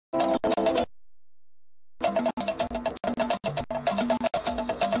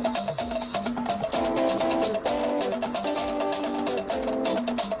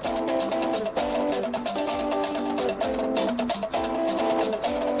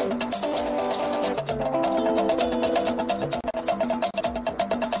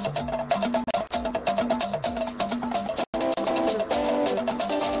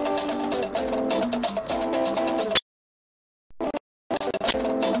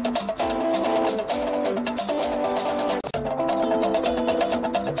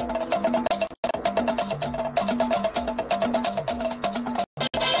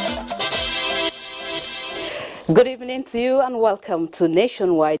Good evening to you and welcome to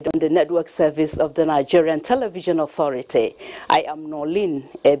Nationwide on the network service of the Nigerian Television Authority. I am Norlin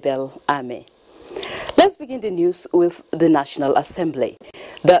Ebel Ame. Let's begin the news with the National Assembly.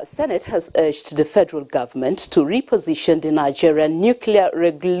 The Senate has urged the federal government to reposition the Nigerian Nuclear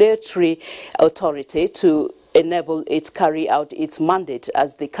Regulatory Authority to enable it carry out its mandate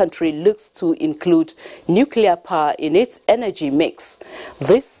as the country looks to include nuclear power in its energy mix.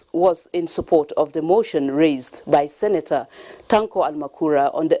 This was in support of the motion raised by Senator Tanko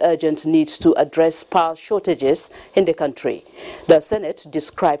Almakura on the urgent need to address power shortages in the country. The Senate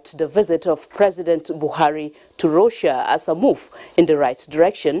described the visit of President Buhari to Russia as a move in the right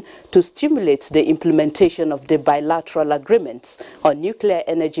direction to stimulate the implementation of the bilateral agreements on nuclear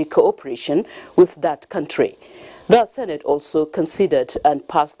energy cooperation with that country. The Senate also considered and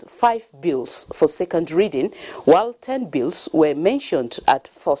passed 5 bills for second reading, while 10 bills were mentioned at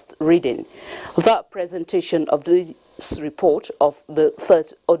first reading. The presentation of this report of the third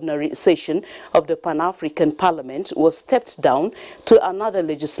ordinary session of the Pan-African Parliament was stepped down to another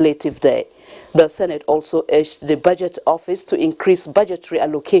legislative day. The Senate also urged the Budget Office to increase budgetary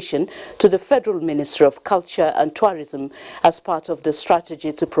allocation to the Federal Ministry of Culture and Tourism as part of the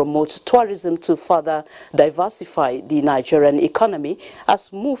strategy to promote tourism to further diversify the Nigerian economy,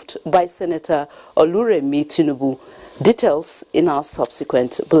 as moved by Senator Oluremi Tinubu. Details in our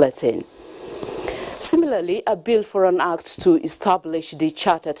subsequent bulletin. Similarly, a bill for an act to establish the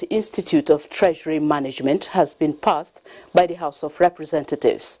Chartered Institute of Treasury Management has been passed by the House of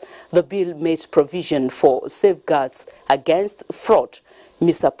Representatives. The bill made provision for safeguards against fraud,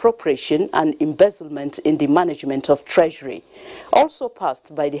 misappropriation and embezzlement in the management of Treasury. Also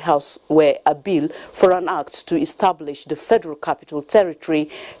passed by the House were a bill for an act to establish the Federal Capital Territory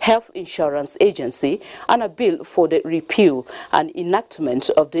Health Insurance Agency and a bill for the repeal and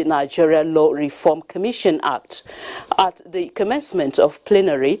enactment of the Nigeria Law Reform Commission Act. At the commencement of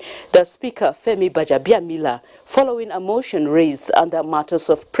plenary, the Speaker Femi Gbajabiamila, following a motion raised under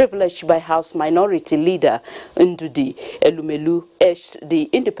matters of privilege by House Minority Leader Ndudi Elumelu, urged the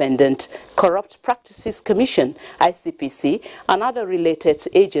Independent Corrupt Practices Commission, ICPC, and other related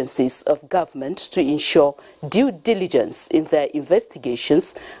agencies of government to ensure due diligence in their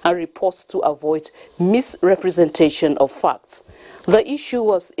investigations and reports to avoid misrepresentation of facts. The issue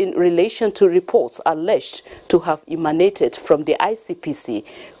was in relation to reports alleged to have emanated from the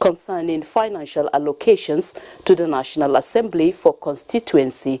ICPC concerning financial allocations to the National Assembly for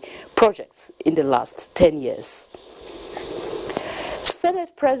constituency projects in the last 10 years.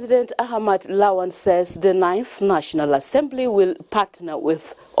 Senate President Ahmad Lawan says the 9th National Assembly will partner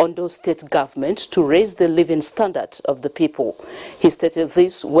with Ondo State government to raise the living standard of the people. He stated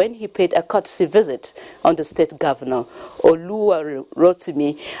this when he paid a courtesy visit on the state governor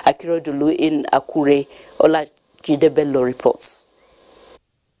Oluwarotimi Akeredolu in Akure. Olajidebello reports.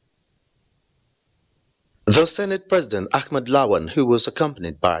 The Senate President Ahmad Lawan, who was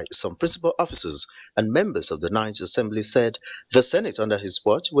accompanied by some principal officers and members of the 9th Assembly, said the Senate under his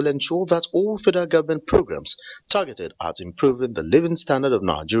watch will ensure that all federal government programs targeted at improving the living standard of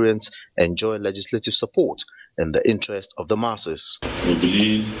Nigerians enjoy legislative support in the interest of the masses. We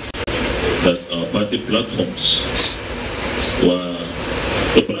believe that our party platforms were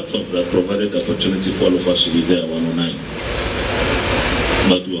the platforms that provided the opportunity for all of us to be there 109.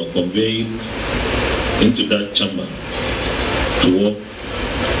 But we are conveying into that chamber to work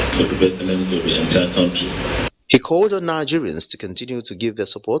for the betterment of the entire country. He called on Nigerians to continue to give their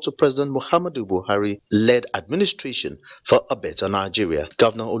support to President Muhammadu Buhari-led administration for a better Nigeria.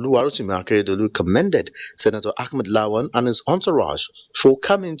 Governor Oluwarotimi Akeredolu commended Senator Ahmad Lawan and his entourage for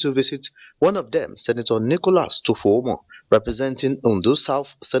coming to visit, one of them, Senator Nicholas Tufuomo, representing Ondo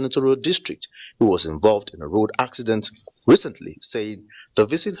South Senatorial District, who was involved in a road accident recently, saying the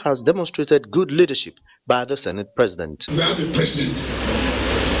visit has demonstrated good leadership by the Senate President. We have a president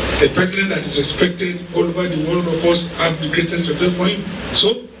that is respected all over the world. Of us have the greatest respect for him. So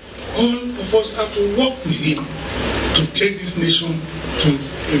all of us have to work with him to to take this nation to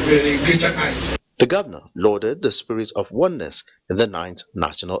a greater height. The governor lauded the spirit of oneness in the 9th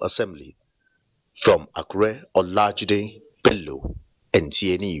National Assembly. From Akure, Olajide Bello,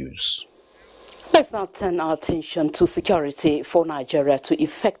 NTA News. Let's now turn our attention to security for Nigeria to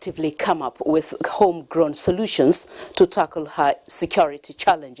effectively come up with homegrown solutions to tackle high security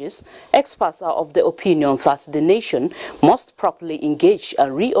challenges. Experts are of the opinion that the nation must properly engage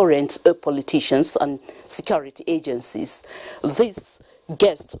and reorient politicians and security agencies. This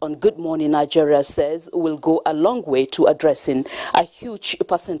guest on Good Morning Nigeria says will go a long way to addressing a huge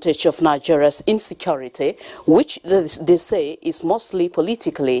percentage of Nigeria's insecurity, which they say is mostly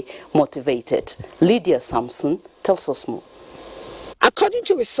politically motivated. Lydia Sampson tells us more. According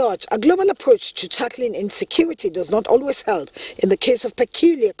to research, a global approach to tackling insecurity does not always help in the case of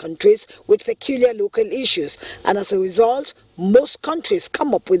peculiar countries with peculiar local issues, and as a result, most countries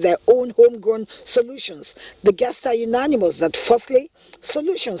come up with their own homegrown solutions. The guests are unanimous that firstly,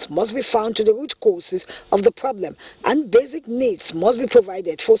 solutions must be found to the root causes of the problem and basic needs must be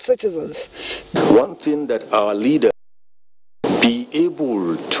provided for citizens. One thing that our leaders be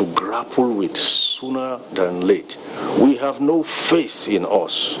able to grapple with sooner than late. We have no faith in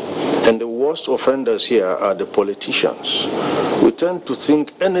us, and the worst offenders here are the politicians. We tend to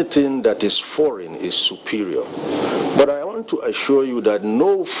think anything that is foreign is superior. But I want to assure you that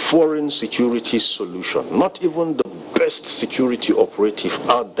no foreign security solution, not even the best security operative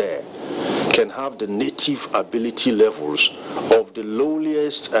out there, can have the native ability levels of the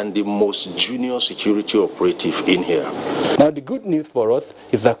lowliest and the most junior security operative in here. Now, the good news for us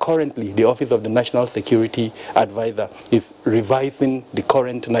is that currently the Office of the National Security Advisor is revising the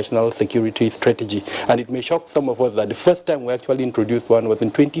current national security strategy. And it may shock some of us that the first time we actually introduced one was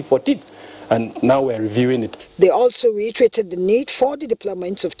in 2014. And now we're reviewing it. They also reiterated the need for the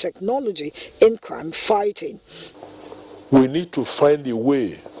deployment of technology in crime fighting. We need to find a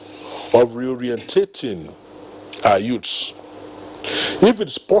way of reorientating our youths. If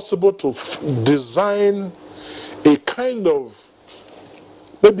it's possible to design a kind of,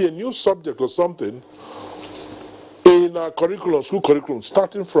 maybe a new subject or something in our curriculum, school curriculum,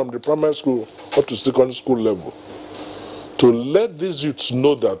 starting from the primary school up to secondary school level, to let these youths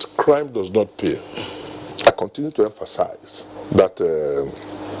know that crime does not pay. I continue to emphasize that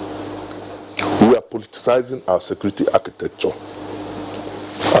we are politicizing our security architecture,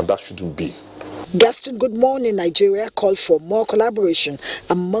 and that shouldn't be. Gaston Good Morning Nigeria called for more collaboration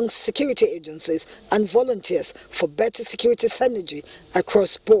amongst security agencies and volunteers for better security synergy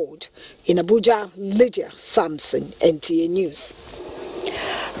across board. In Abuja, Lydia Sampson, NTA News.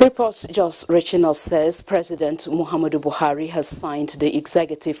 Reports just reaching us says President Muhammadu Buhari has signed the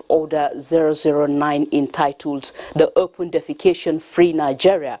Executive Order 009 entitled The Open Defecation Free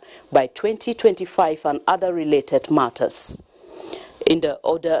Nigeria by 2025 and other related matters. In the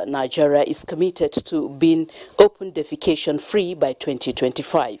order, Nigeria is committed to being open defecation free by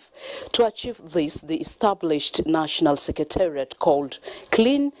 2025. To achieve this, the established National Secretariat called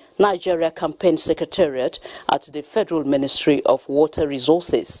Clean Nigeria Campaign Secretariat at the Federal Ministry of Water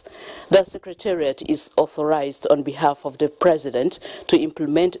Resources. The Secretariat is authorized on behalf of the President to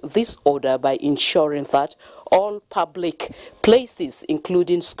implement this order by ensuring that all public places,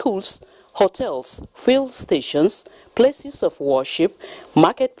 including schools, hotels, fuel stations, places of worship,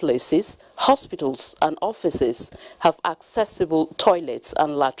 marketplaces, hospitals and offices have accessible toilets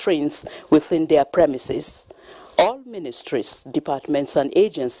and latrines within their premises. All ministries, departments and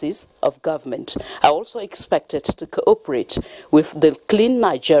agencies of government are also expected to cooperate with the Clean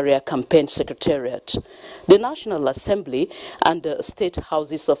Nigeria Campaign Secretariat. The National Assembly and the State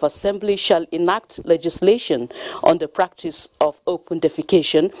Houses of Assembly shall enact legislation on the practice of open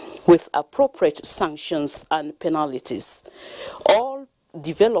defecation with appropriate sanctions and penalties. All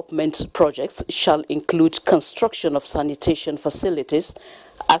development projects shall include construction of sanitation facilities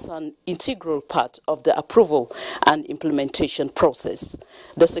as an integral part of the approval and implementation process.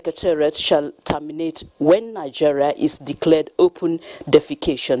 The Secretariat shall terminate when Nigeria is declared open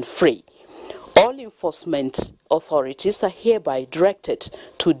defecation free. All enforcement authorities are hereby directed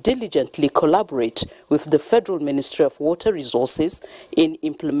to diligently collaborate with the Federal Ministry of Water Resources in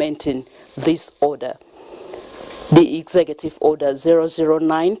implementing this order. The Executive Order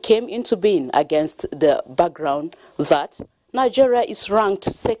 009 came into being against the background that Nigeria is ranked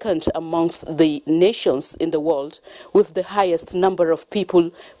second amongst the nations in the world with the highest number of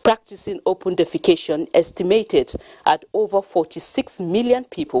people practicing open defecation, estimated at over 46 million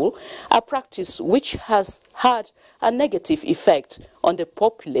people, a practice which has had a negative effect on the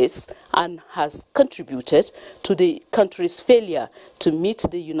populace and has contributed to the country's failure to meet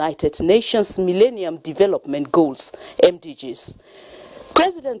the United Nations Millennium Development Goals, MDGs.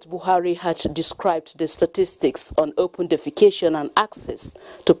 President Buhari had described the statistics on open defecation and access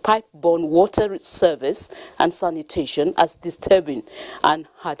to pipe-borne water service and sanitation as disturbing and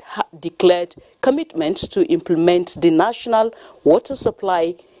had declared commitment to implement the National Water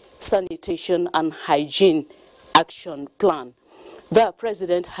Supply, Sanitation and Hygiene Action Plan. The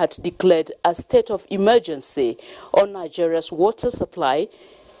president had declared a state of emergency on Nigeria's water supply,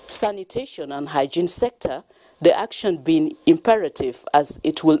 sanitation and hygiene sector, the action being imperative as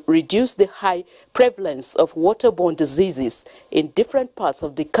it will reduce the high prevalence of waterborne diseases in different parts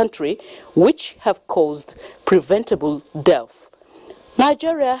of the country which have caused preventable death.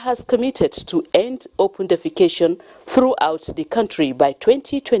 Nigeria has committed to end open defecation throughout the country by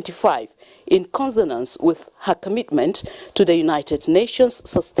 2025 in consonance with her commitment to the United Nations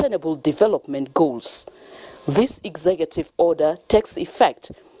Sustainable Development Goals. This executive order takes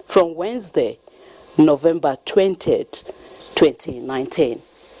effect from Wednesday, November 20th, 2019.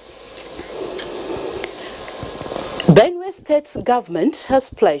 Benue State government has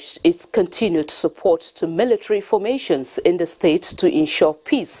pledged its continued support to military formations in the state to ensure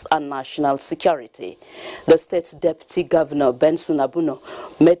peace and national security. The state deputy governor Benson Abuno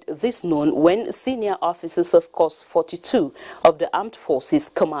made this known when senior officers of Course 42 of the Armed Forces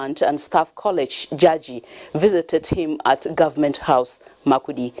Command and Staff College, Jaji, visited him at Government House,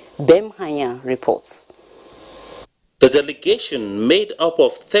 Makurdi. Bem Hanya reports. The delegation, made up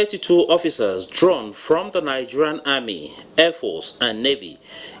of 32 officers drawn from the Nigerian Army, Air Force and Navy,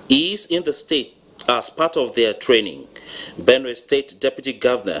 is in the state as part of their training. Benue State Deputy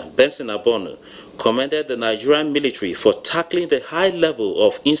Governor Benson Abuno commended the Nigerian military for tackling the high level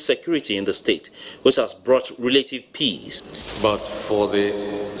of insecurity in the state, which has brought relative peace. But for the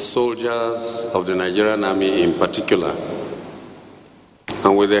soldiers of the Nigerian Army in particular,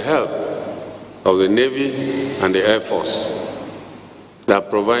 and with the help of the Navy and the Air Force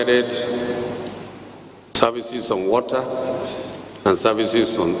that provided services on water and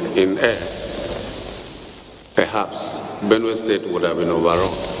services in air, perhaps Benue State would have been overrun.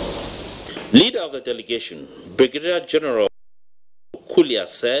 Leader of the delegation, Brigadier General Kulia,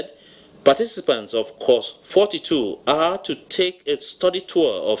 said participants of Course 42 are to take a study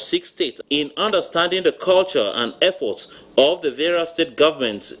tour of 6 states in understanding the culture and efforts of the various state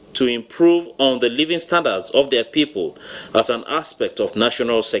governments to improve on the living standards of their people as an aspect of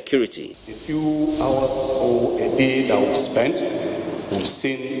national security. A few hours or a day that we've spent, we've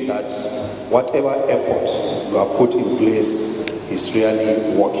seen that whatever effort we have put in place is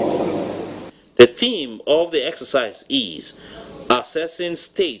really working, sir. The theme of the exercise is assessing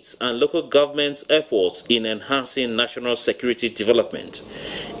states and local governments' efforts in enhancing national security development.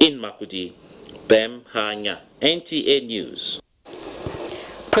 In Makurdi, Bem Hanya, NTA News.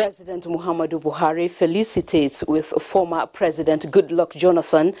 President Muhammadu Buhari felicitates with former President Goodluck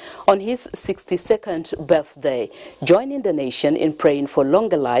Jonathan on his 62nd birthday, joining the nation in praying for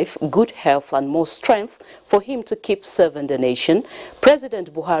longer life, good health and more strength for him to keep serving the nation.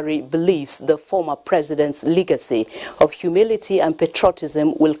 President Buhari believes the former president's legacy of humility and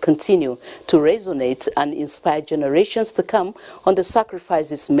patriotism will continue to resonate and inspire generations to come on the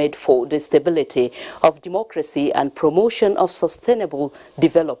sacrifices made for the stability of democracy and promotion of sustainable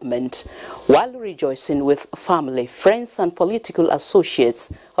development. While rejoicing with family, friends and political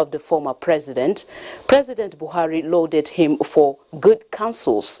associates of the former president, President Buhari lauded him for good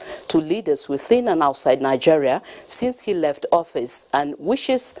counsels to leaders within and outside Nigeria since he left office and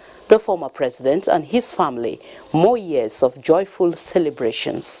wishes the former president and his family more years of joyful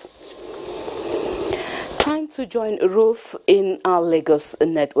celebrations. Time to join Ruth in our Lagos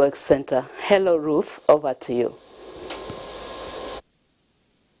Network Center. Hello Ruth, over to you.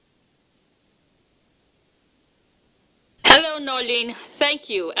 Norlin, thank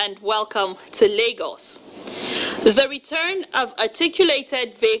you and welcome to Lagos. The return of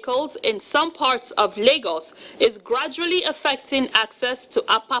articulated vehicles in some parts of Lagos is gradually affecting access to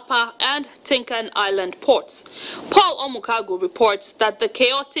Apapa and Tinkan Island ports. Paul Omukagu reports that the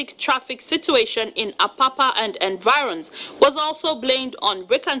chaotic traffic situation in Apapa and environs was also blamed on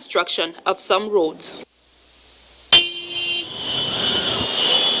reconstruction of some roads.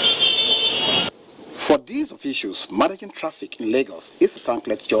 For these officials, managing traffic in Lagos is a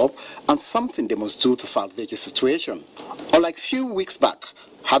thankless job and something they must do to salvage the situation. Unlike few weeks back,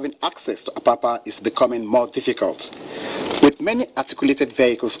 having access to Apapa is becoming more difficult. With many articulated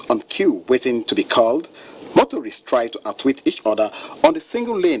vehicles on queue waiting to be called, motorists try to outwit each other on the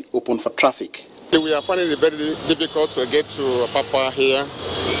single lane open for traffic. We are finding it very difficult to get to Apapa here.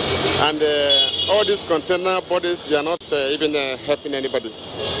 And all these container bodies, they are not even helping anybody.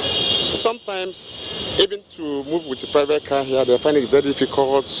 Sometimes, even to move with a private car here, they find it very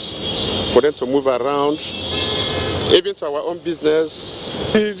difficult for them to move around. Even to our own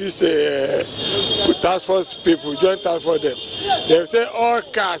business. This task force people, joint task force them. They say all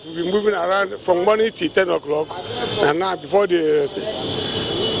cars will be moving around from morning till 10 o'clock. And now before the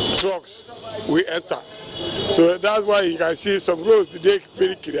trucks, we enter. So that's why you can see some roads today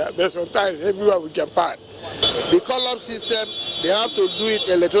very clear, but sometimes everywhere we can park. The call-up system, they have to do it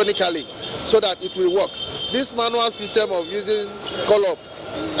electronically so that it will work. This manual system of using call-up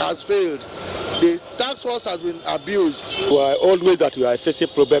has failed. The task force has been abused. We are always that we are facing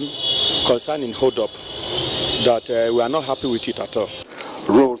problem concerning hold-up, that we are not happy with it at all.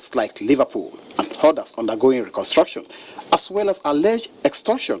 Roads like Liverpool and others undergoing reconstruction, as well as alleged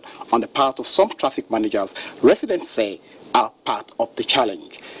extortion on the part of some traffic managers, residents say are part of the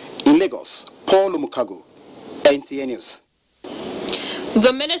challenge. In Lagos, Paul Mukago, NTA News.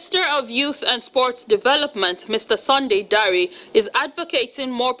 The Minister of Youth and Sports Development, Mr. Sunday Dari, is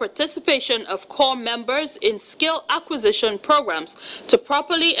advocating more participation of core members in skill acquisition programs to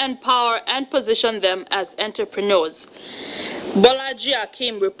properly empower and position them as entrepreneurs. Bolaji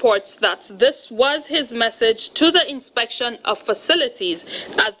Akim reports that this was his message to the inspection of facilities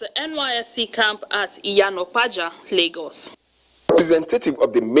at the NYSC camp at Iyanopaja, Lagos. Representative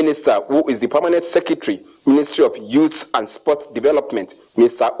of the minister, who is the permanent secretary, Ministry of Youth and Sport Development,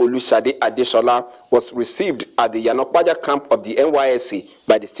 Mr. Olushade Adeshola, was received at the Iyanopaja camp of the NYSC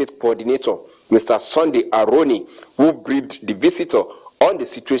by the state coordinator, Mr. Sunday Aroni, who briefed the visitor on the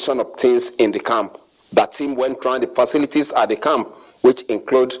situation of things in the camp. The team went around the facilities at the camp, which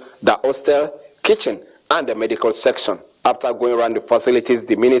include the hostel, kitchen, and the medical section. After going around the facilities,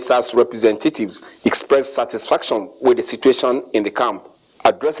 the minister's representatives expressed satisfaction with the situation in the camp.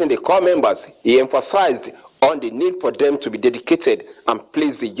 Addressing the core members, he emphasized on the need for them to be dedicated and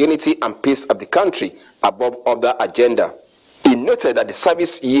place the unity and peace of the country above other agenda. He noted that the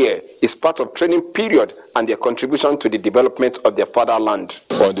service year is part of training period and their contribution to the development of their fatherland.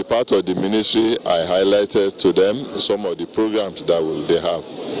 On the part of the ministry, I highlighted to them some of the programs that they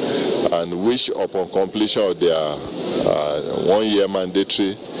have, and which upon completion of their 1 year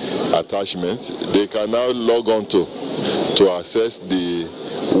mandatory attachment, they can now log on to access the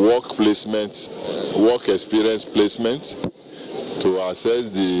work placement, work experience placement, to access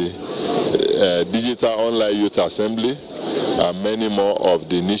the digital online youth assembly, and many more of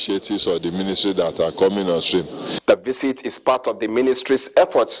the initiatives of the ministry that are coming on stream. The visit is part of the ministry's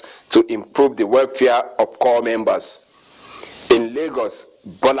efforts to improve the welfare of core members. In Lagos,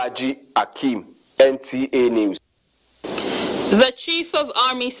 Bolaji Akim, NTA News. The Chief of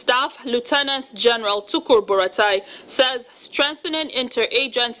Army Staff, Lieutenant General Tukur Buratai, says strengthening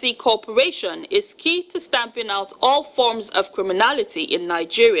interagency cooperation is key to stamping out all forms of criminality in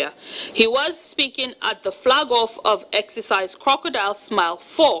Nigeria. He was speaking at the flag-off of Exercise Crocodile Smile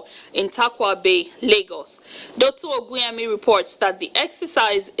 4 in Takwa Bay, Lagos. Dr. Oguyemi reports that the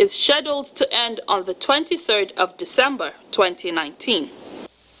exercise is scheduled to end on the 23rd of December 2019.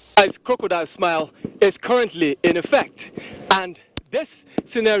 Crocodile Smile is currently in effect, and this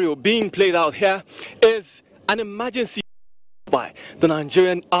scenario being played out here is an emergency by the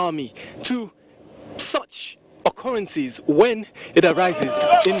Nigerian Army to such occurrences when it arises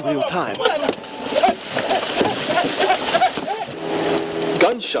in real time.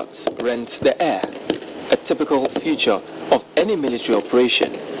 Gunshots rent the air, a typical feature of any military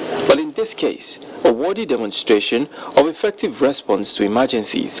operation. But in this case, a worthy demonstration of effective response to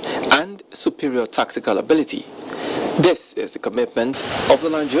emergencies and superior tactical ability. This is the commitment of the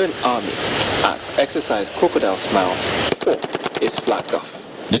Nigerian Army as Exercise Crocodile Smile 4 is flagged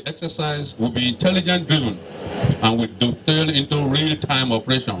off. The exercise will be intelligence driven and will dovetail into real-time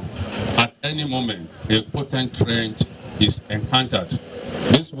operation. At any moment, a potent threat is encountered.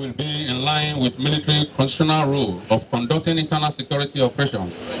 This will be in line with military constitutional role of conducting internal security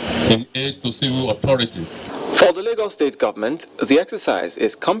operations in aid to civil authority. For the Lagos State government, the exercise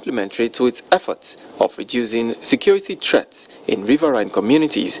is complementary to its efforts of reducing security threats in riverine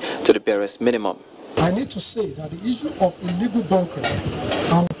communities to the barest minimum. I need to say that the issue of illegal bunkering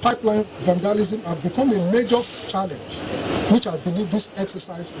and pipeline vandalism have become a major challenge, which I believe this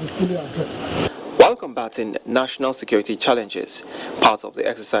exercise will fully address. While combating national security challenges. Part of the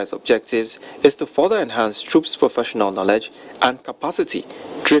exercise objectives is to further enhance troops' professional knowledge and capacity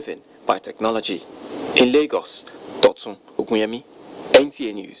driven by technology. In Lagos, Dotun Ogunyemi,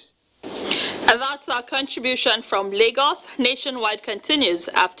 NTA News. And that's our contribution from Lagos. Nationwide continues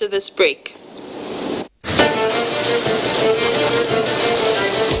after this break.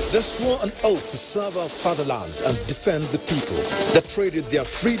 They swore an oath to serve our fatherland and defend the people. They traded their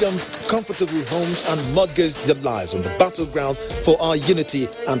freedom, comfortable homes, and mortgaged their lives on the battleground for our unity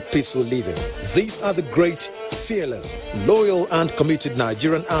and peaceful living. These are the great, fearless, loyal, and committed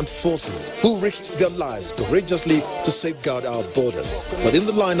Nigerian armed forces who risked their lives courageously to safeguard our borders. But in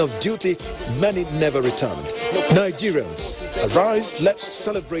the line of duty, many never returned. Nigerians, arise, let's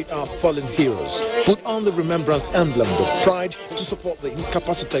celebrate our fallen heroes. Put on the remembrance emblem with pride to support the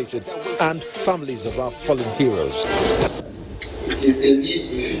incapacitated and families of our fallen heroes. It is the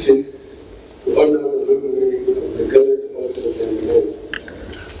lead we should take to honor the memory of the gallant hearts of the men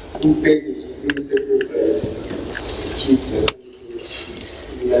who paid the supreme sacrifice to keep the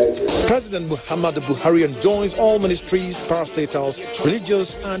country united. President Muhammadu Buhari enjoins all ministries, parastatals,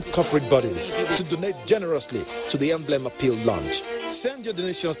 religious and corporate bodies to donate generously to the Emblem Appeal Launch. Send your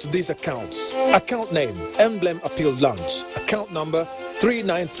donations to these accounts. Account name, Emblem Appeal Launch. Account number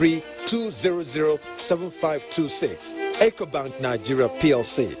 393-200-7526. EcoBank Nigeria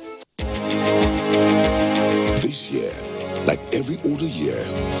PLC. This year, like every other year,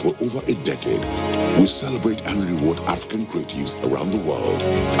 for over a decade, we celebrate and reward African creatives around the world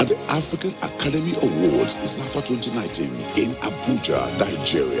at the African Academy Awards ZAFA 2019 in Abuja,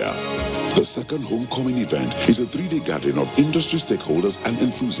 Nigeria. The second homecoming event is a 3-day gathering of industry stakeholders and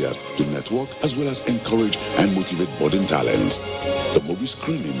enthusiasts to network as well as encourage and motivate budding talents. The movie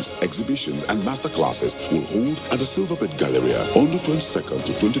screenings, exhibitions, and masterclasses will hold at the Silverbird Galleria on the 22nd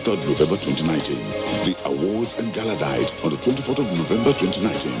to 23rd November 2019. The awards and gala night on the 24th of November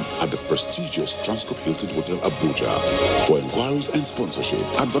 2019 at the prestigious Transcorp Hilton Hotel Abuja. For inquiries and sponsorship,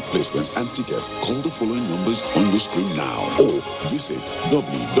 advert placements, and tickets, call the following numbers on your screen now or visit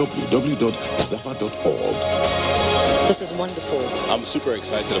www.zafa.org. This is wonderful. I'm super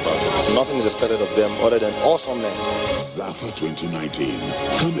excited about it. Nothing is expected of them other than awesomeness. ZAFA 2019.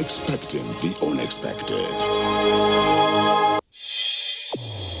 Come expecting the unexpected.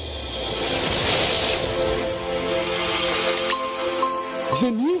 The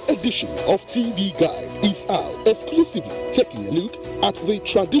new edition of TV Guide is out, exclusively taking a look at the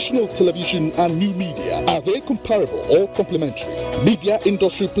traditional television and new media. Are they comparable or complementary? Media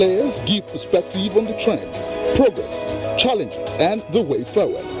industry players give perspective on the trends, progress, challenges, and the way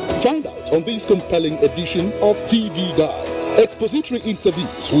forward. Find out on this compelling edition of TV Guide. Expository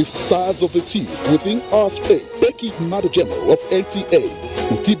interviews with stars of the team within our space. Becky Madojemo of NTA,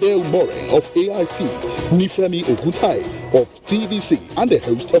 Utibe Umore of AIT, Nifemi Oguntai of TVC, and a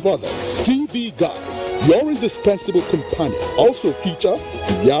host of others. TV Guide, your indispensable companion, also feature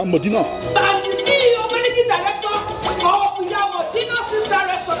Iya Medina. I'm the CEO, managing director of Iya Medina Sister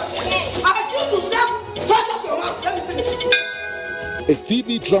Restaurant. I choose to serve. Shut up your mouth. Let me finish. A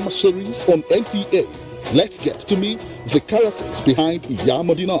TV drama series on NTA. Let's get to meet the characters behind Iya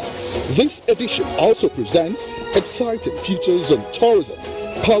Medina. This edition also presents exciting features on tourism,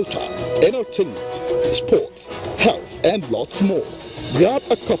 culture, entertainment, sports, health, and lots more. Grab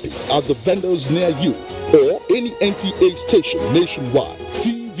a copy at the vendors near you or any NTA station nationwide.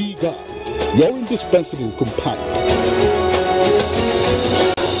 TV Guide, your indispensable companion.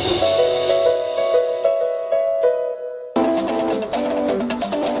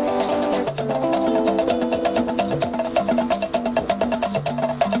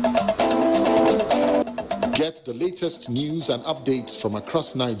 The latest news and updates from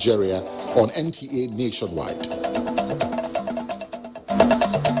across Nigeria on NTA Nationwide.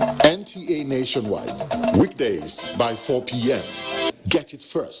 NTA Nationwide, weekdays by 4 p.m. Get it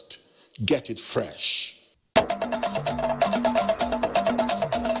first, get it fresh.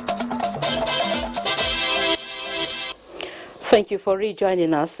 Thank you for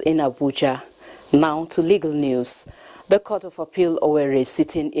rejoining us in Abuja. Now to legal news. The Court of Appeal Owerri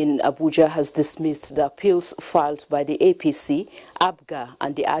sitting in Abuja has dismissed the appeals filed by the APC, ABGA,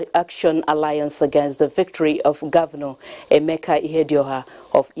 and the Action Alliance against the victory of Governor Emeka Ihedioha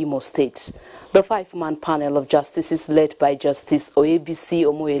of Imo State. The 5-man panel of justices led by Justice Oyebisi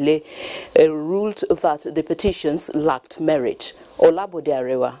Omoyele ruled that the petitions lacked merit. Olabode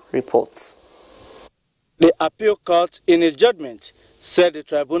Arewa reports. The appeal court, in its judgment, said the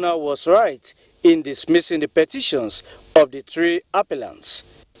tribunal was right in dismissing the petitions of the 3 appellants.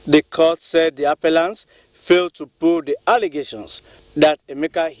 The court said the appellants failed to prove the allegations that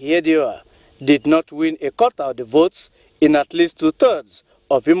Emeka Ihedioha did not win a quarter of the votes in at least 2/3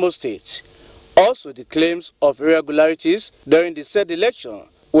 of Imo State. Also, the claims of irregularities during the said election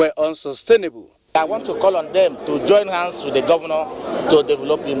were unsustainable. I want to call on them to join hands with the governor to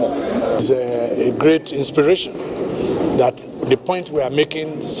develop Imo. It's a great inspiration that the point we are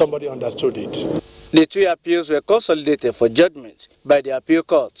making, somebody understood it. The 3 appeals were consolidated for judgment by the appeal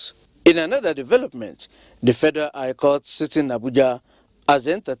courts. In another development, the Federal High Court sitting in Abuja has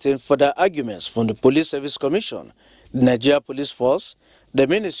entertained further arguments from the Police Service Commission, the Nigeria Police Force, the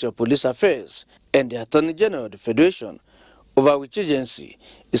Ministry of Police Affairs, and the Attorney General of the Federation, over which agency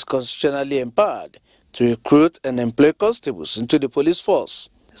is constitutionally empowered to recruit and employ constables into the police force.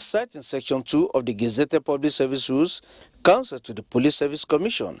 Citing Section 2 of the Gazetted Public Service Rules, Counsel to the Police Service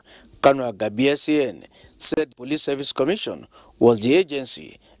Commission, Kanwa Gabi SAN, said the Police Service Commission was the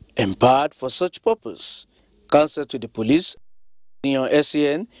agency empowered for such purpose. Counsel to the Police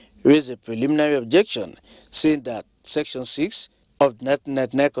SAN raised a preliminary objection, saying that Section 6 of the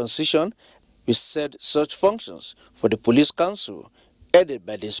 1999 Constitution which said such functions for the Police Council, headed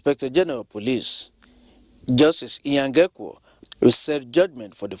by the Inspector General of Police. Justice Ian Gekwo received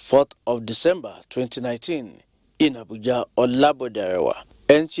judgment for the 4th of December 2019 in Abuja, Olabodarewa,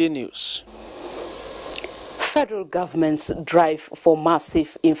 NTA News. Federal government's drive for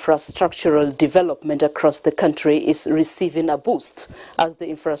massive infrastructural development across the country is receiving a boost as the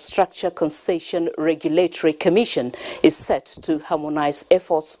Infrastructure Concession Regulatory Commission is set to harmonize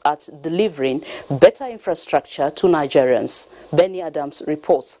efforts at delivering better infrastructure to Nigerians. Benny Adams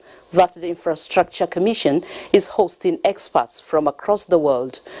reports that the Infrastructure Commission is hosting experts from across the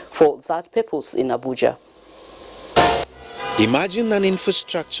world for that purpose in Abuja. Imagine an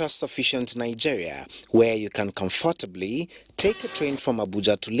infrastructure-sufficient Nigeria where you can comfortably take a train from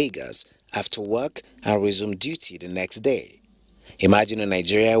Abuja to Lagos after work and resume duty the next day. Imagine a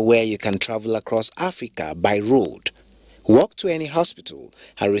Nigeria where you can travel across Africa by road, walk to any hospital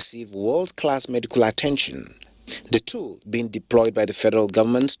and receive world-class medical attention. The tool being deployed by the federal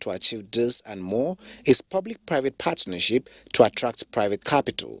government to achieve this and more is public-private partnership to attract private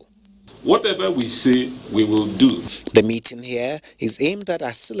capital. Whatever we say, we will do. The meeting here is aimed at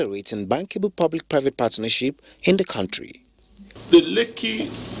accelerating bankable public-private partnership in the country. The Lekki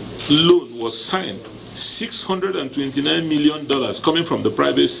loan was signed, $629 million coming from the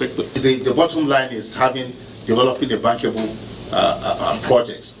private sector. The bottom line is developing a bankable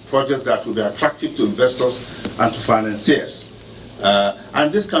projects that will be attractive to investors and to financiers.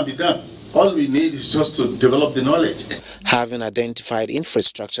 And this can be done. All we need is just to develop the knowledge. Having identified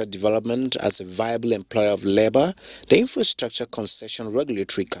infrastructure development as a viable employer of labor, the Infrastructure Concession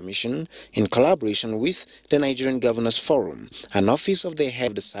Regulatory Commission, in collaboration with the Nigerian Governors Forum and Office of the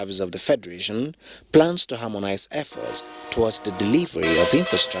Head of the Service of the Federation, plans to harmonize efforts towards the delivery of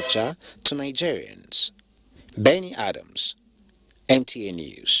infrastructure to Nigerians. Benny Adams, NTA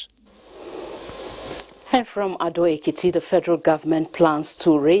News. And from Ado Ekiti, the federal government plans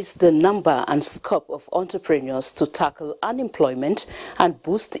to raise the number and scope of entrepreneurs to tackle unemployment and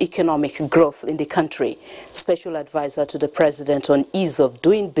boost economic growth in the country. Special advisor to the president on ease of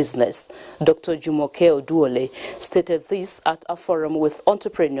doing business, Dr. Jumoke Oduole, stated this at a forum with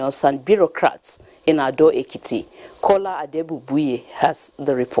entrepreneurs and bureaucrats in Ado Ekiti. Kola Adebubuye has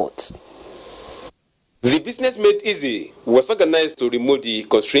the report. The Business Made Easy was organized to remove the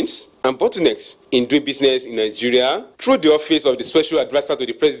constraints and bottlenecks in doing business in Nigeria through the Office of the Special Advisor to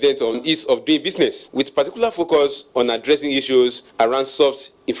the President on Ease of Doing Business, with particular focus on addressing issues around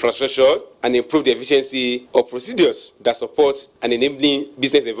soft infrastructure and improve the efficiency of procedures that support an enabling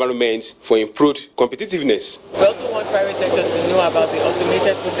business environment for improved competitiveness. We also want private sector to know about the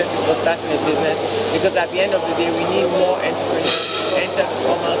automated processes for starting a business, because at the end of the day we need more entrepreneurs to enter the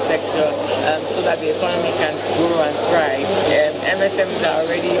formal sector so that the economy can grow and thrive. MSMEs are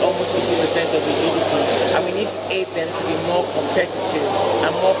already almost 50% of the GDP, and we need to aid them to be more competitive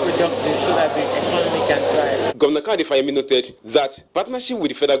and more productive so that the economy can thrive. Governor Kande Fayemi noted that partnership with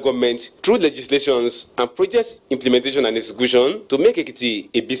the federal government through legislations and project implementation and execution to make Ekiti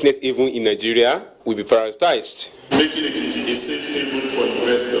a business haven in Nigeria will be prioritized. Making Ekiti a safe haven for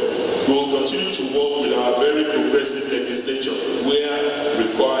investors. We will continue to work with our very progressive legislature where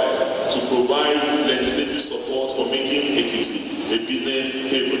required to provide legislative support for making Ekiti a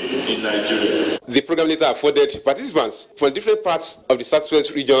business haven in Nigeria. The program later afforded participants from different parts of the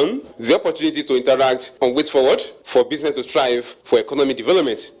Southwest region the opportunity to interact on ways forward for business to strive for economic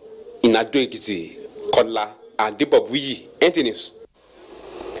development in Ado Ekiti. Kola Adebubuye, NTA News.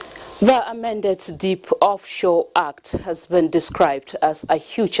 The amended Deep Offshore Act has been described as a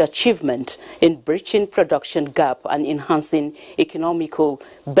huge achievement in bridging production gap and enhancing economical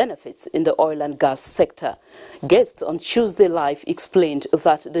benefits in the oil and gas sector. Guests on Tuesday Live explained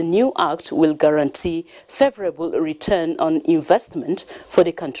that the new act will guarantee favorable return on investment for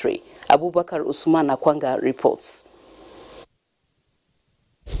the country. Abubakar Usman Akwanga reports.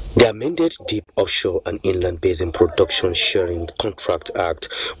 The amended Deep Offshore and Inland Basin Production Sharing Contract Act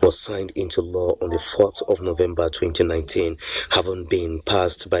was signed into law on the 4th of November 2019, having been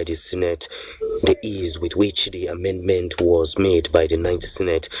passed by the Senate. The ease with which the amendment was made by the 9th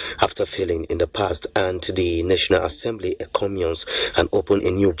Senate after failing in the past and the National Assembly encomiums and opened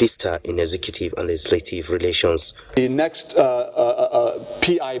a new vista in executive and legislative relations. The next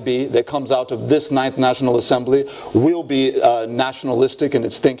PIB that comes out of this 9th National Assembly will be nationalistic in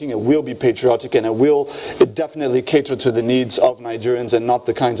its thinking, it will be patriotic, and it will definitely cater to the needs of Nigerians and not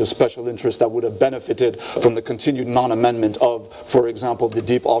the kinds of special interests that would have benefited from the continued non-amendment of, for example, the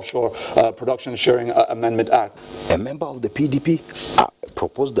Deep Offshore Production Sharing Amendment Act. A member of the PDP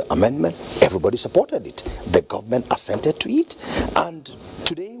proposed the amendment, everybody supported it, the government assented to it, and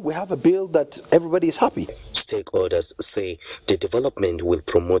today we have a bill that everybody is happy. Stakeholders say the development will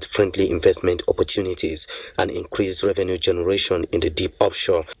promote friendly investment opportunities and increase revenue generation in the deep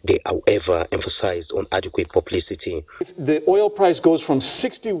offshore. They, however, emphasized on adequate publicity. If the oil price goes from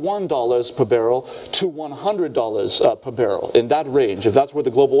 $61 per barrel to $100 per barrel, in that range, if that's where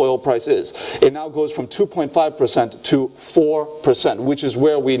the global oil price is, it now goes from 2.5% to 4%, which is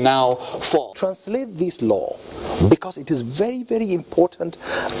where we now fall. Translate this law because it is very, very important.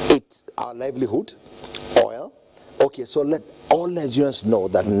 It's our livelihood, oil. Okay, so let all Nigerians know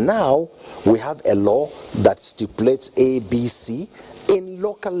that now we have a law that stipulates A, B, C in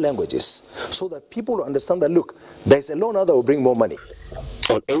local languages so that people understand that, look, there's a law now that will bring more money.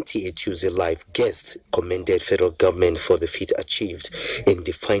 On NTA Tuesday Live, guests commended federal government for the feat achieved in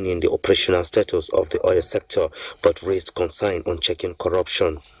defining the operational status of the oil sector, but raised concern on checking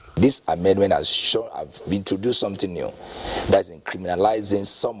corruption. This amendment has shown, I've introduced something new, that's in criminalizing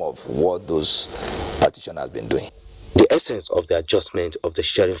some of what those politicians have been doing. The essence of the adjustment of the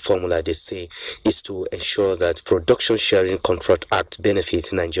sharing formula, they say, is to ensure that Production Sharing Contract Act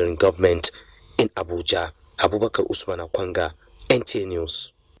benefits Nigerian government. In Abuja, Abubakar Usman Akwanga, NTA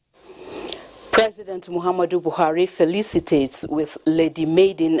News. President Muhammadu Buhari felicitates with Lady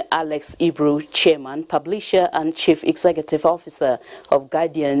Maiden Alex Ibru, Chairman, Publisher and Chief Executive Officer of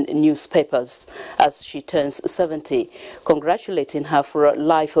Guardian Newspapers, as she turns 70, congratulating her for a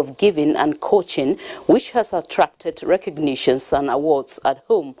life of giving and coaching, which has attracted recognitions and awards at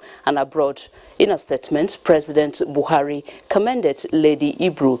home and abroad. In a statement, President Buhari commended Lady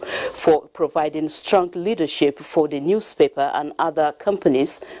Ibru for providing strong leadership for the newspaper and other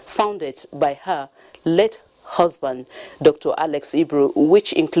companies founded by her late husband, Dr. Alex Ibru,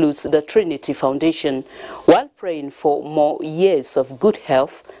 which includes the Trinity Foundation, while praying for more years of good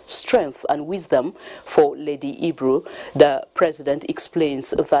health, strength and wisdom for Lady Ibru. The president explains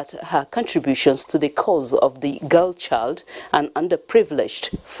that her contributions to the cause of the girl child and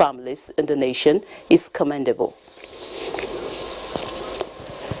underprivileged families in the nation is commendable.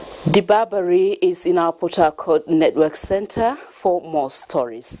 Dibabari is in our Port Harcourt Network Center for more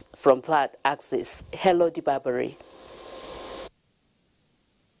stories from that axis. Hello, Dibabari.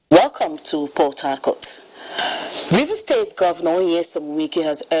 Welcome to Port Harcourt. River State Governor Nyesom Wike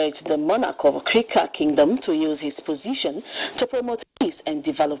has urged the monarch of Okrika Kingdom to use his position to promote peace and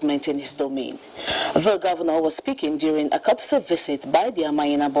development in his domain. The governor was speaking during a courtesy visit by the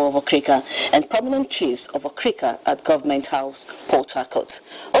Amayinabo of Okrika and prominent chiefs of Okrika at Government House, Port Harcourt.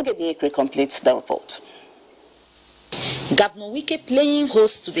 Ogediekre completes the report. Governor Wike, playing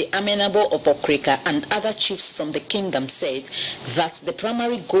host to the Amenabo of Okrika and other chiefs from the kingdom, said that the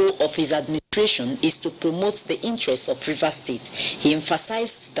primary goal of his administration is to promote the interests of River State. He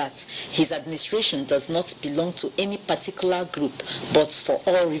emphasized that his administration does not belong to any particular group, but for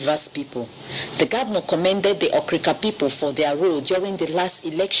all Rivers people. The governor commended the Okrika people for their role during the last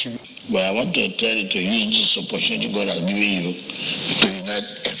elections. But I want to tell you to use this opportunity God has given you to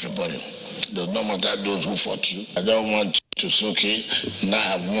unite everybody. Does not matter those who fought you. I don't want to say, okay, now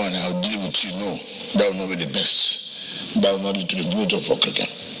I have won, I'll deal with you. No, that will not be the best. That will not be to the good of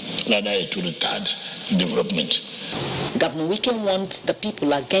Africa. Rather, it will retard development. Governor Wike warned the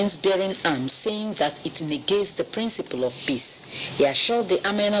people against bearing arms, saying that it negates the principle of peace. He assured the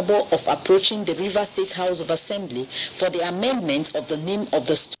Amenabo of approaching the River State House of Assembly for the amendment of the name of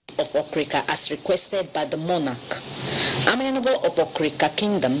the state of Okrika as requested by the monarch. Amenable of Okrika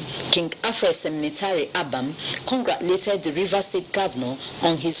Kingdom, King Afres Seminitari Abam, congratulated the River State Governor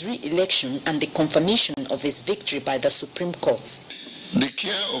on his re-election and the confirmation of his victory by the Supreme Court. The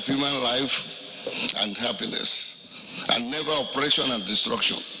care of human life and happiness, and never oppression and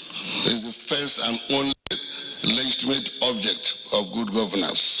destruction, is the first and only legitimate object of good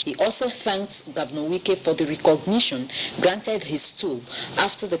governance. He also thanked Governor Wike for the recognition granted his stool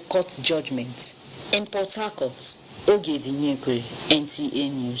after the court judgment. In Port Harcourt, Ogedi Nyekwe,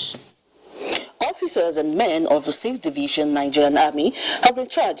 NTA News. Officers and men of the 6th Division Nigerian Army have been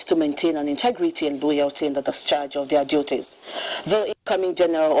charged to maintain an integrity and loyalty in the discharge of their duties. The incoming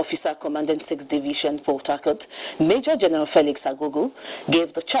General Officer commanding 6th Division Port Harcourt, Major General Felix Agogo,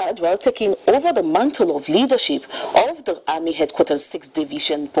 gave the charge while taking over the mantle of leadership of the Army Headquarters 6th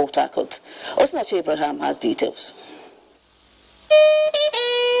Division Port Harcourt. Osinachi Abraham has details.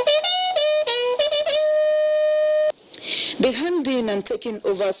 The handing and taking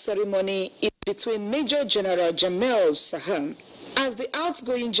over ceremony is between Major General Jamel Saham as the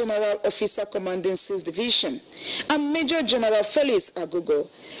outgoing General Officer commanding 6th Division and Major General Felix Agogo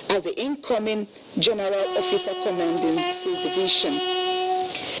as the incoming General Officer commanding 6th Division.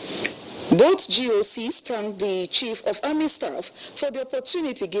 Both GOCs thanked the Chief of Army Staff for the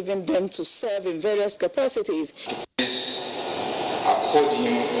opportunity given them to serve in various capacities. Accord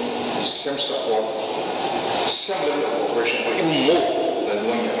him the same support, same level of cooperation, but even more than the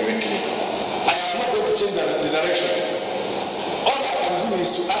one you are giving to me. I am not going to change the direction. All I can do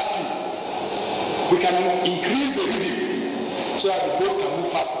is to ask you, we can increase the rhythm so that the boat can move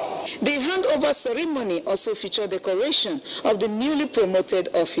faster. The handover ceremony also featured decoration of the newly promoted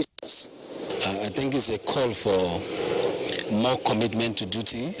officers. I think it's a call for more commitment to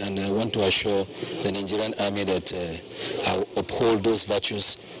duty, and I want to assure the Nigerian Army that I will uphold those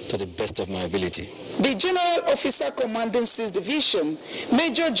virtues to the best of my ability. The General Officer commanding 6th Division,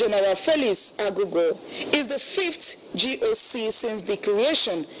 Major General Felix Agogo, is the 5th GOC since the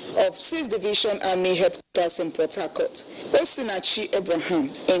creation of 6th Division Army Headquarters in Port Harcourt. Osinachi Abraham,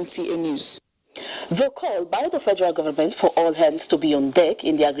 NTA News. The call by the federal government for all hands to be on deck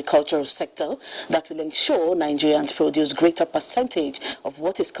in the agricultural sector that will ensure Nigerians produce greater percentage of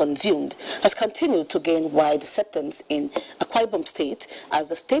what is consumed has continued to gain wide acceptance in Akwa Ibom State as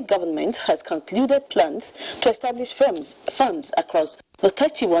the state government has concluded plans to establish farms across the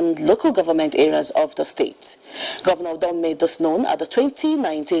 31 local government areas of the state. Governor Udom made this known at the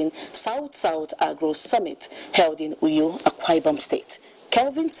 2019 South-South Agro Summit held in Uyo, Akwa Ibom State.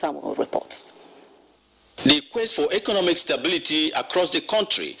 Kelvin Samuel reports. The quest for economic stability across the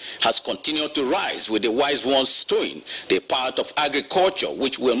country has continued to rise, with the wise ones towing the part of agriculture,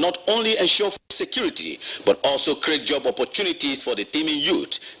 which will not only ensure security but also create job opportunities for the teeming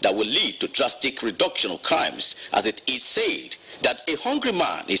youth that will lead to drastic reduction of crimes, as it is said that a hungry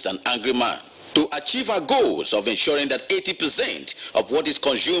man is an angry man. To achieve our goals of ensuring that 80% of what is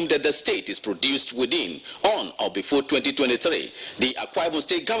consumed at the state is produced within, on or before 2023, the Akwa Ibom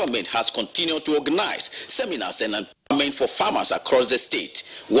State government has continued to organize seminars and empowerment for farmers across the state.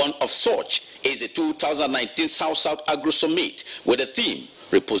 One of such is the 2019 South-South Agro Summit with the theme,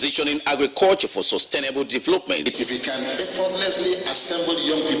 Repositioning Agriculture for Sustainable Development. If we can effortlessly assemble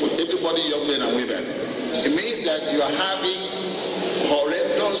young people, everybody, young men and women, it means that you are having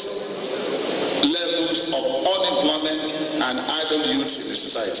horrendous levels of unemployment and idle youth in the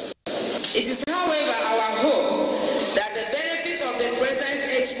society. It is, however, our hope that the benefits of the present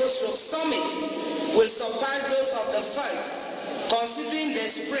Expo Summit will surpass those of the first, considering the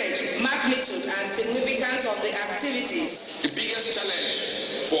spread, magnitude, and significance of the activities. The biggest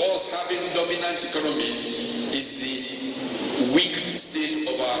challenge for us having dominant economies is the weak state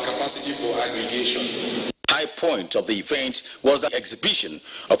of our capacity for aggregation. High point of the event was the exhibition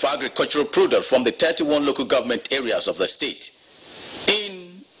of agricultural products from the 31 local government areas of the state.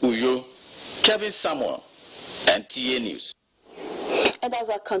 In Uyo, Kevin Samuel, NTA News. And as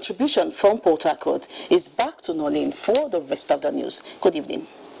our contribution from Port Harcourt is back to Nolin for the rest of the news. Good evening.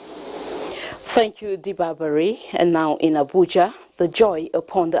 Thank you, Dibabari. And now in Abuja, the joy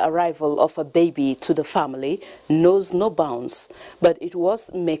upon the arrival of a baby to the family knows no bounds, but it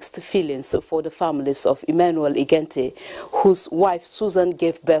was mixed feelings for the families of Emmanuel Igente, whose wife Susan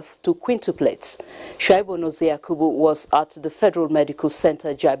gave birth to quintuplets. Shaibu Noze Yakubu was at the Federal Medical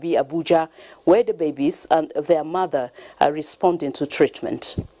Center, Jabi, Abuja, where the babies and their mother are responding to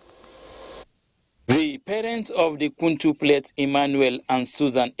treatment. The parents of the quintuplets, Emmanuel and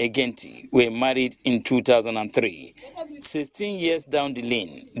Susan Egenti, were married in 2003. 16 years down the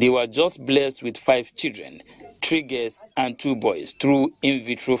lane, they were just blessed with 5 children, 3 girls and 2 boys, through in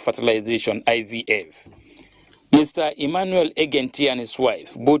vitro fertilization, IVF. Mr. Emmanuel Egenti and his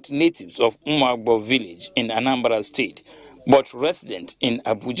wife, both natives of Umagbo village in Anambra State, but resident in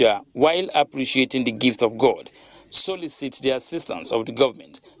Abuja, while appreciating the gift of God, solicit the assistance of the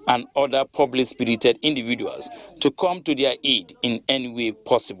government and other public-spirited individuals to come to their aid in any way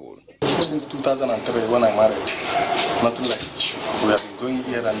possible. Since 2003, when I married, nothing like this. We have been going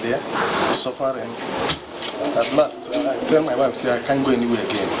here and there, suffering. At last, I tell my wife, say, I can't go anywhere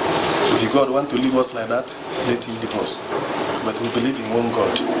again. If God want to leave us like that, let him leave us. But we believe in one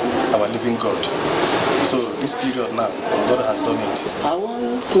God, our living God. So this period now, God has done it. I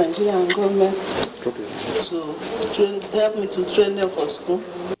want Nigerian government to help me to train them for school.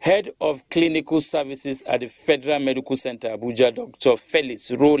 Head of Clinical Services at the Federal Medical Center Abuja, Dr.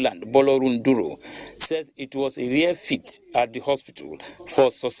 Felix Roland Bolorunduro, says it was a rare feat at the hospital for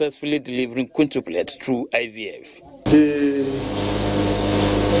successfully delivering quintuplets through IVF. The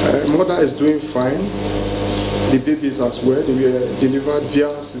mother is doing fine. The babies as well. They were delivered via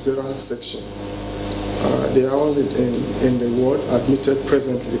cesarean section. They are all in the ward, admitted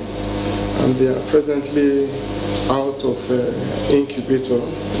presently, and they are presently out of incubator.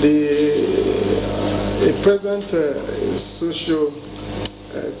 The present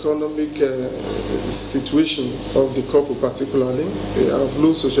socio-economic situation of the couple, particularly, they have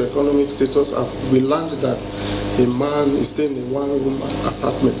low socio-economic status. We learned that a man is staying in a one-room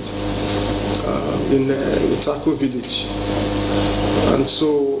apartment in Utako village, and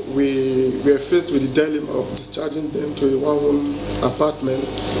so we were faced with the dilemma of discharging them to a one-room apartment,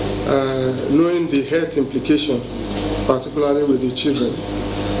 knowing the health implications, particularly with the children.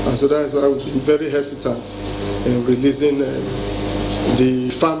 And so that is why we've been very hesitant in releasing the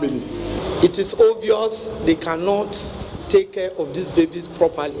family. It is obvious they cannot take care of these babies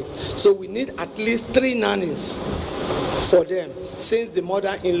properly. So we need at least 3 nannies for them, since the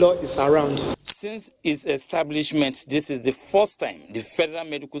mother-in-law is around. Since its establishment, this is the first time the Federal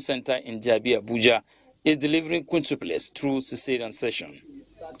Medical Center in Jabi, Abuja, is delivering quintuplets through cesarean section.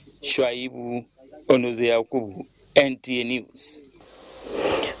 Shuaibu Onozea Okubu, NTA News.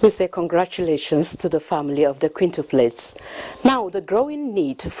 We say congratulations to the family of the quintuplets. Now, the growing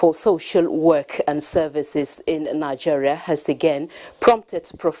need for social work and services in Nigeria has again prompted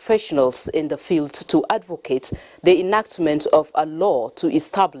professionals in the field to advocate the enactment of a law to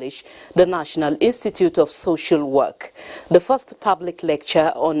establish the National Institute of Social Work. The first public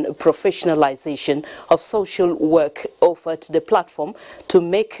lecture on professionalization of social work offered the platform to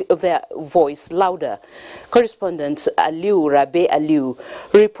make their voice louder. Correspondent Aliu Rabe Aliu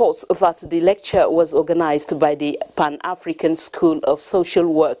reports that the lecture was organized by the Pan-African School of Social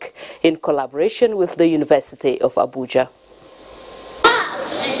Work in collaboration with the University of Abuja. To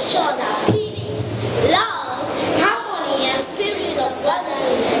ensure that peace, love, harmony, and spirit of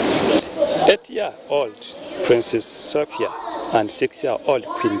brotherhood. 8-year-old Princess Sophia and 6-year-old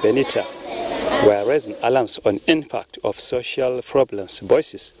Queen Benita were raising alarms on impact of social problems,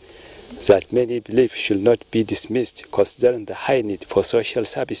 voices that many believe should not be dismissed considering the high need for social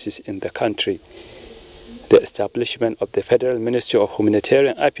services in the country. The establishment of the Federal Ministry of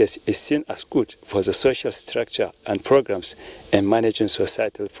Humanitarian Affairs is seen as good for the social structure and programs in managing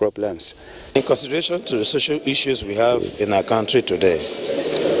societal problems. In consideration to the social issues we have in our country today,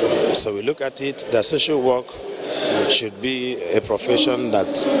 so we look at it that social work should be a profession that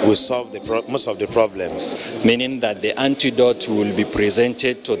will solve most of the problems. Meaning that the antidote will be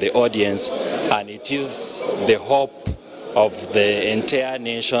presented to the audience, and it is the hope of the entire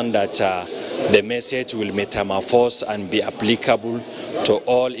nation that the message will metamorphose and be applicable to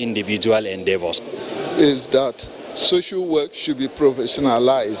all individual endeavors. Is that social work should be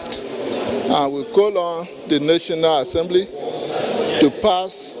professionalized. And we call on the National Assembly to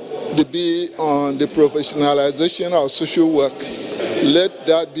pass the bill on the professionalization of social work. Let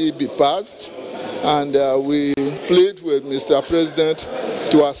that bill be passed, and we plead with Mr. President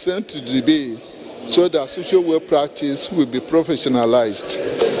to assent to the bill so that social work practice will be professionalized.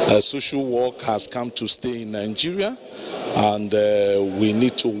 Social work has come to stay in Nigeria, and we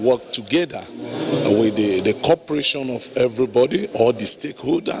need to work together with the cooperation of everybody, all the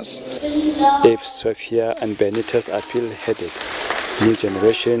stakeholders. If Sophia and Benita's appeal headed new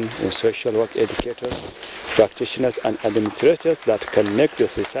generation in social work educators, practitioners and administrators that can make the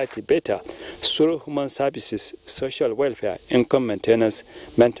society better through human services, social welfare, income maintenance,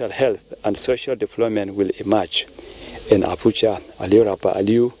 mental health and social development will emerge. In Abuja, Aliu Rabba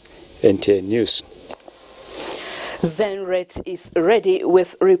Aliu, NTA News. Zenred is ready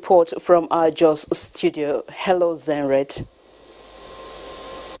with a report from our Jos studio. Hello, Zenred.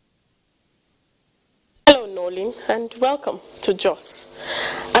 Hello, Nolin, and welcome to Jos.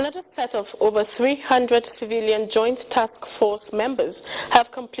 Another set of over 300 civilian Joint Task Force members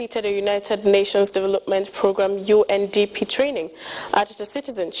have completed a United Nations Development Program UNDP training at the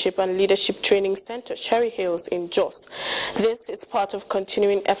Citizenship and Leadership Training Center, Cherry Hills in Jos. This is part of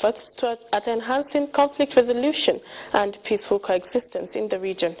continuing efforts at enhancing conflict resolution and peaceful coexistence in the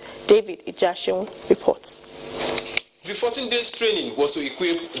region. David Ijashion reports. The 14 days training was to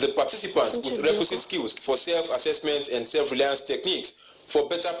equip the participants with requisite skills for self-assessment and self-reliance techniques for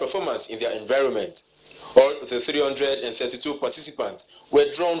better performance in their environment. All the 332 participants were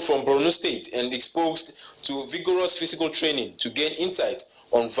drawn from Borno State and exposed to vigorous physical training to gain insight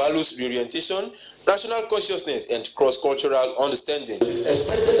on values reorientation, national consciousness, and cross-cultural understanding. It is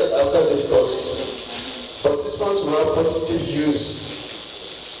expected that after this course, participants will have positive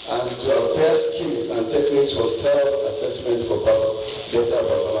views and to apply skills and techniques for self-assessment for better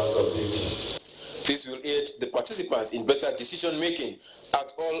performance of duties. This will aid the participants in better decision-making at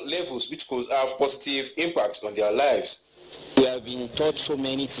all levels, which could have positive impacts on their lives. We have been taught so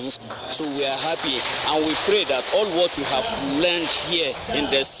many things, so we are happy, and we pray that all what we have learned here in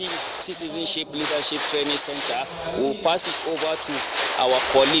the Citizenship Leadership Training Center will pass it over to our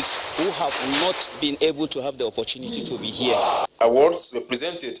colleagues who have not been able to have the opportunity to be here. Awards were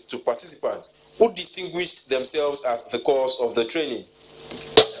presented to participants who distinguished themselves at the course of the training.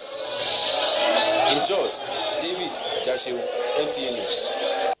 In Jos, David Ijashion, NTA News.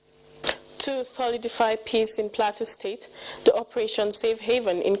 To solidify peace in Plateau State, the Operation Safe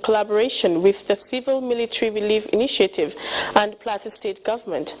Haven, in collaboration with the Civil Military Relief Initiative and Plateau State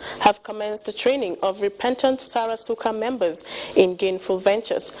government, have commenced the training of repentant Sarasuka members in gainful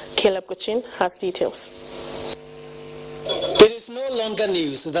ventures. Caleb Gochin has details. It is no longer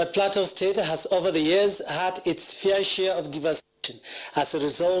news that Plateau State has over the years had its fair share of devastation as a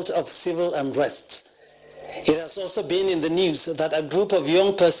result of civil unrest. It has also been in the news that a group of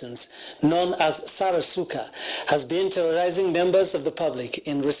young persons known as Sarasuka has been terrorizing members of the public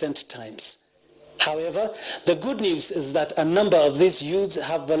in recent times. However, the good news is that a number of these youths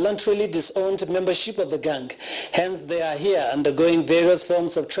have voluntarily disowned membership of the gang. Hence, they are here undergoing various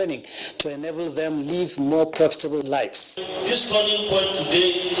forms of training to enable them live more profitable lives. This turning point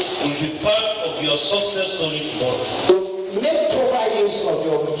today will be part of your success story tomorrow. Make proper use of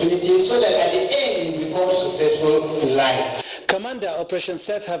the opportunity so that at the end you become successful in life. Commander Operation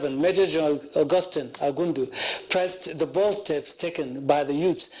Safe Haven, Major General Augustine Agundu, pressed the bold steps taken by the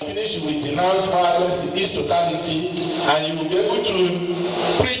youths. Finish with denounce violence in its totality, and you will be able to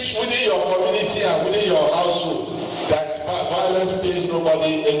preach within your community and within your household that violence pays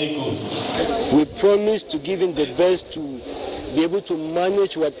nobody any good. We promise to give him the best to be able to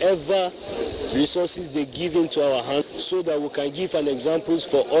manage whatever resources they give into our hands so that we can give an examples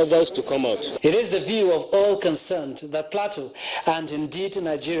for others to come out. It is the view of all concerned that Plateau and indeed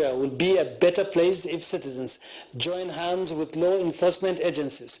Nigeria will be a better place if citizens join hands with law enforcement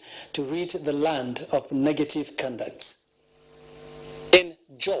agencies to rid the land of negative conducts. In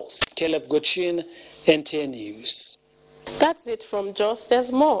Jos, Caleb Gochin, NTA News. That's it from Jos.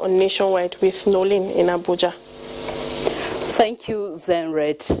 There's more on Nationwide with Nolin in Abuja. Thank you,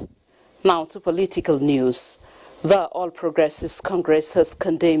 Zenred. Now to political news. The All Progressives Congress has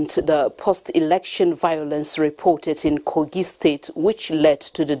condemned the post-election violence reported in Kogi State, which led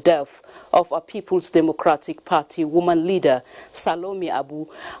to the death of a People's Democratic Party woman leader, Salome Abu,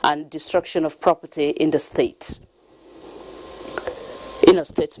 and destruction of property in the state. In a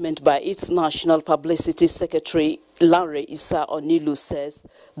statement by its National Publicity Secretary, Lanre Issa Onilu says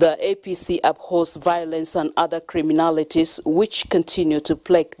the APC abhors violence and other criminalities which continue to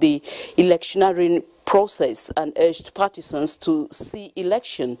plague the electioneering process and urged partisans to see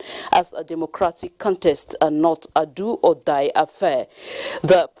election as a democratic contest and not a do-or-die affair.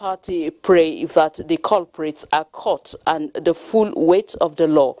 The party pray that the culprits are caught and the full weight of the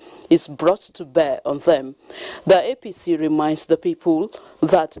law is brought to bear on them. The APC reminds the people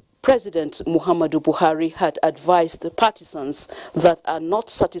that President Muhammadu Buhari had advised partisans that are not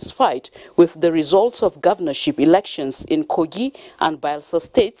satisfied with the results of governorship elections in Kogi and Bayelsa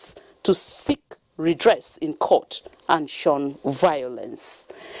states to seek redress in court and shun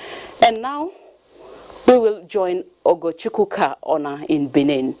violence. And now we will join Ogochukwuka Ona in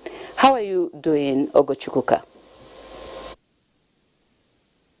Benin. How are you doing, Ogochukwuka?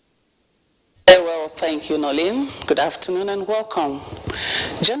 Very well, thank you. you, Nolin. Good afternoon and welcome.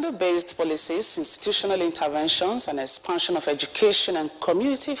 Gender-based policies, institutional interventions, and expansion of education and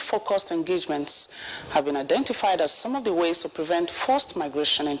community-focused engagements have been identified as some of the ways to prevent forced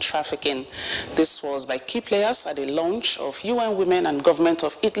migration and trafficking. This was by key players at the launch of UN Women and Government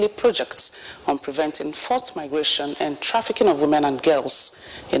of Italy projects on preventing forced migration and trafficking of women and girls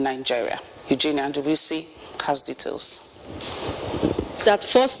in Nigeria. Eugenia Andubisi has details. That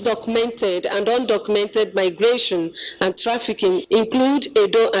forced documented and undocumented migration and trafficking include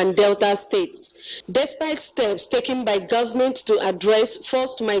Edo and Delta states. Despite steps taken by government to address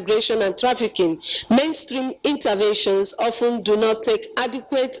forced migration and trafficking, mainstream interventions often do not take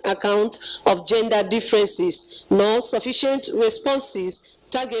adequate account of gender differences, nor sufficient responses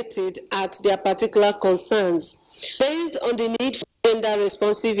targeted at their particular concerns. Based on the need for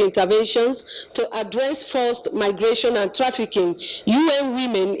gender-responsive interventions to address forced migration and trafficking, UN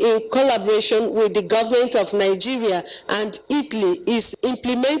Women, in collaboration with the government of Nigeria and Italy, is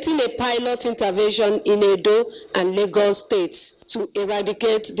implementing a pilot intervention in Edo and Lagos states to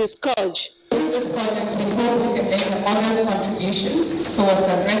eradicate the scourge. This project, we hope we can make an honest contribution towards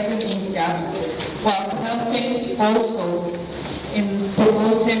addressing these gaps, whilst helping also in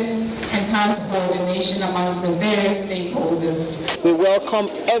promoting enhanced coordination amongst the various stakeholders. We welcome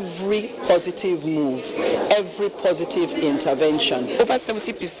every positive move, every positive intervention. Over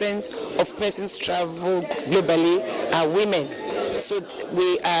 70% of persons travel globally are women. So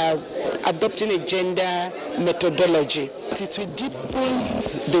we are adopting a gender methodology. It will deepen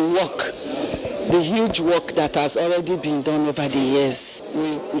the work, the huge work that has already been done over the years.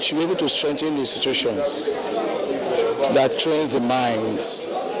 We should be able to strengthen the institutions that trains the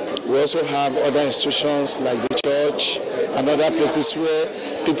minds. We also have other institutions like the church and other places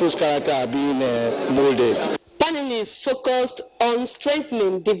where people's character are being molded. Panelists focused on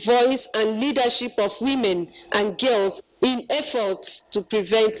strengthening the voice and leadership of women and girls in efforts to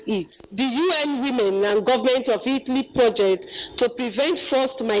prevent it. The UN Women and Government of Italy project to prevent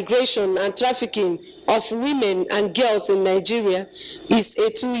forced migration and trafficking of women and girls in Nigeria is a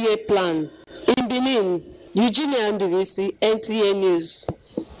 2-year plan. In Benin, Eugenia Andubisi, NTA News.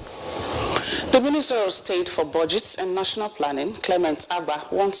 The Minister of State for Budgets and National Planning, Clement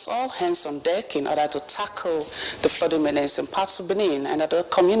Agba, wants all hands on deck in order to tackle the flooding menace in parts of Benin and other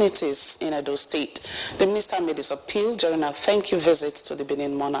communities in Edo State. The minister made his appeal during a thank you visit to the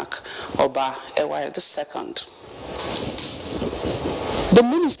Benin monarch, Oba Ewa II. The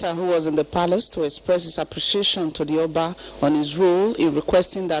minister, who was in the palace to express his appreciation to the Oba on his role in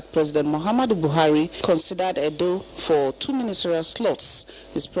requesting that President Muhammadu Buhari considered Edo for 2 ministerial slots,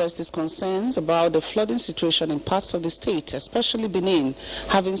 expressed his concerns about the flooding situation in parts of the state, especially Benin,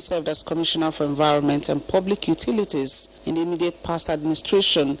 having served as Commissioner for Environment and Public Utilities in the immediate past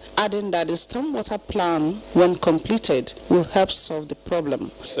administration, adding that the stormwater plan, when completed, will help solve the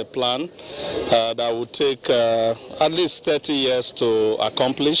problem. It's a plan that will take at least 30 years to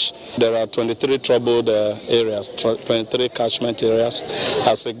accomplish. There are 23 troubled areas, 23 catchment areas.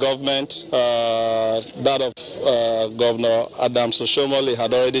 As a government, that of Governor Adams Oshomole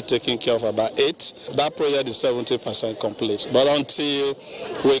had already taken care of about 8. That project is 70% complete. But until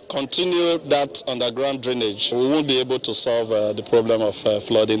we continue that underground drainage, we won't be able to solve the problem of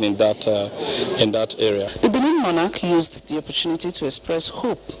flooding in that area. The Benin monarch used the opportunity to express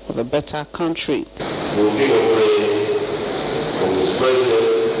hope of a better country. We'll give a prayer for the president,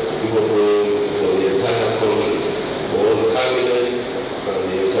 give a prayer for the entire country, for all the cabinet and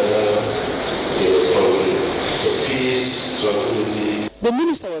the entire country, for peace, tranquility. The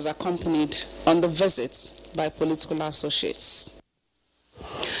minister was accompanied on the visit by political associates.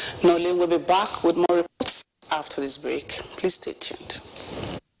 Nolin will be back with more reports after this break. Please stay tuned.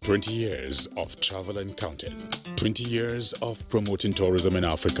 20 years of travel and counting. 20 years of promoting tourism in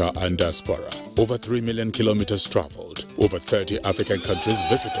Africa and diaspora. Over 3 million kilometers traveled. Over 30 African countries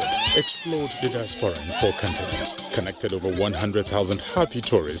visited. Explored the diaspora in 4 continents. Connected over 100,000 happy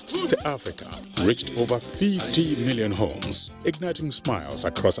tourists to Africa. Reached over 50 million homes. Igniting smiles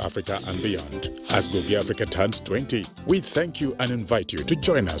across Africa and beyond. As Gogi Africa turns 20, we thank you and invite you to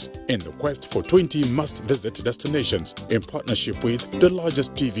join us in the quest for 20 must-visit destinations in partnership with the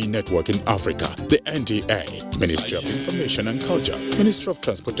largest TV network in Africa, the NTA, Ministry of Information and Culture, Ministry of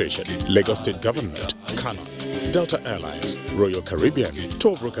Transportation, Lagos State Government, Canon, Delta Airlines, Royal Caribbean,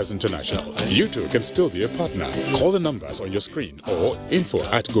 Tour Brokers International. You too can still be a partner. Call the numbers on your screen or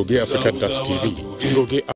info@gogeafrica.tv. Goge